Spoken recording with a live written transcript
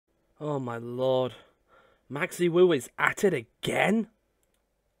Oh my lord. Maxi Woo is at it again?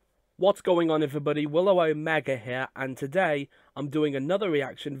 What's going on, everybody? Willow Omega here, and today I'm doing another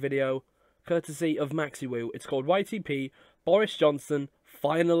reaction video courtesy of Maxi Woo. It's called YTP. Boris Johnson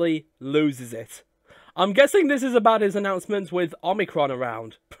finally loses it. I'm guessing this is about his announcement with Omicron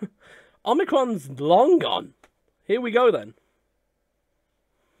around. Omicron's long gone. Here we go then.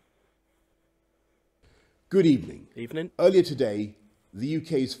 Good evening. Evening. Earlier today, the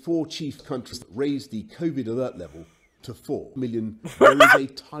UK's 4 chief countries raised the COVID alert level to 4 million. There is a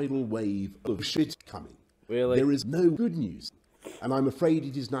tidal wave of shit coming. Really? There is no good news. And I'm afraid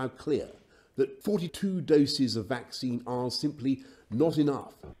it is now clear that 42 doses of vaccine are simply not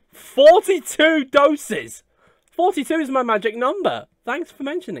enough. 42 doses! 42 is my magic number. Thanks for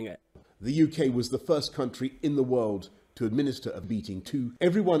mentioning it. The UK was the first country in the world to administer a beating to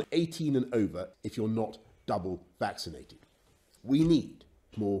everyone 18 and over if you're not double vaccinated. We need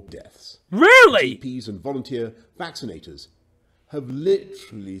more deaths. Really? GPs and volunteer vaccinators have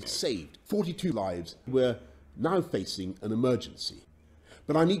literally saved 42 lives. We're now facing an emergency.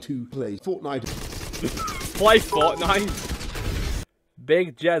 But I need to play Fortnite. Play Fortnite?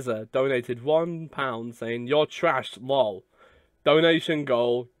 Big Jezza donated £1 saying, "You're trashed, lol. Donation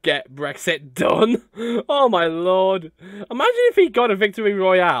goal, get Brexit done." Oh my lord. Imagine if he got a victory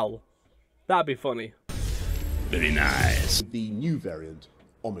royale. That'd be funny. Very nice. The new variant,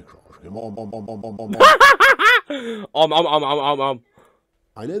 Omicron.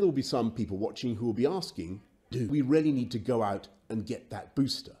 I know there will be some people watching who will be asking, do we really need to go out and get that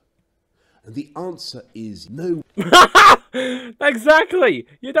booster? And the answer is no. Exactly.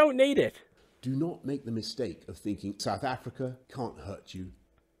 You don't need it. Do not make the mistake of thinking South Africa can't hurt you.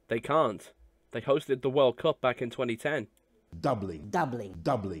 They can't. They hosted the World Cup back in 2010. Doubling.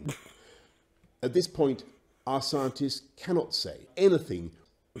 At this point, our scientists cannot say anything.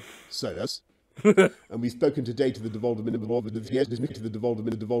 So yes. And we've spoken today to the development and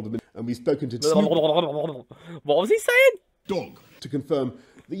we've spoken to What was he saying? Dog to confirm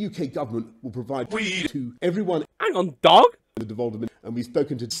the UK government will provide weed to everyone. Hang on, dog? The development, and we've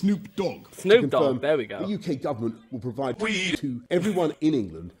spoken to Snoop Dogg. Snoop Dogg, there we go. The UK government will provide weed to everyone in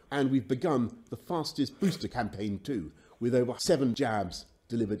England, and we've begun the fastest booster campaign too, with over 7 jabs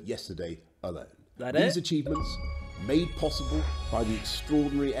delivered yesterday alone. These achievements made possible by the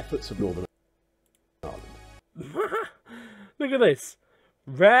extraordinary efforts of Northern Ireland. Look at this.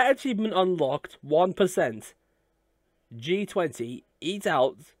 Rare achievement unlocked, 1%. G20, eat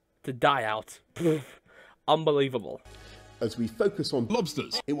out to die out. Unbelievable. As we focus on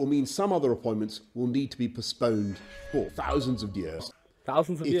lobsters, it will mean some other appointments will need to be postponed for thousands of years.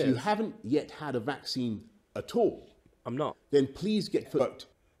 Thousands of years? If you haven't yet had a vaccine at all, I'm not. Then please get vote.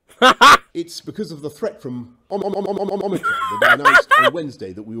 It's because of the threat from Omicron that I announced on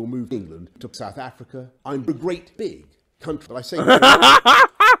Wednesday that we will move England to South Africa. I'm a great big country, but I say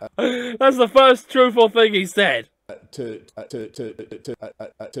that's the first truthful thing he said. To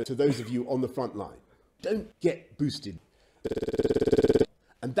those of you on the front line, don't get boosted.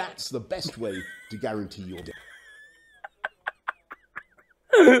 And that's the best way to guarantee your death.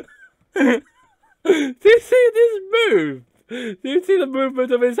 Do you see this move? Do you see the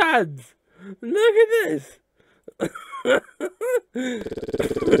movement of his hands? Look at this.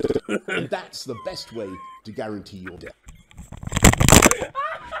 And that's the best way to guarantee your death.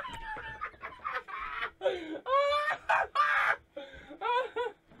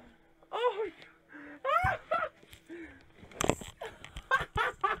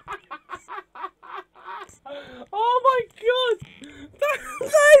 Oh my god!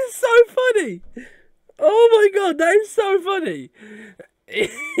 That is so funny! Oh my god, that is so funny!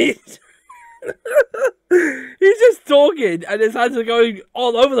 He's just talking and his hands are going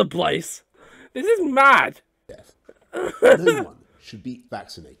all over the place. This is mad. No one should be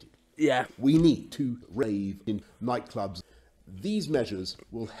vaccinated. Yeah. We need to rave in nightclubs. These measures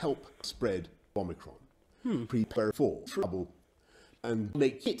will help spread Omicron. Prepare for trouble and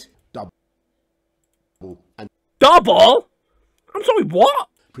make it double and double? I'm sorry, what?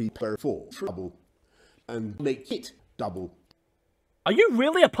 Prepare for trouble and make it double. Are you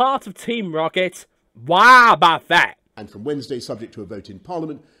really a part of Team Rocket? Wow, about that. And from Wednesday, subject to a vote in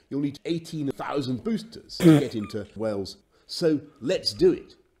Parliament, you'll need 18,000 boosters to get into Wales. So let's do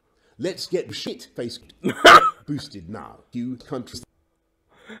it. Let's get shit-faced boosted now. You countries.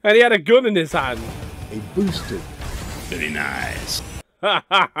 And he had a gun in his hand. A booster. Very nice.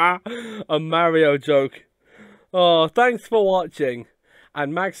 A Mario joke. Oh, thanks for watching.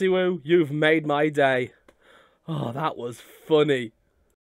 And Maxi Woo, you've made my day. Oh, that was funny.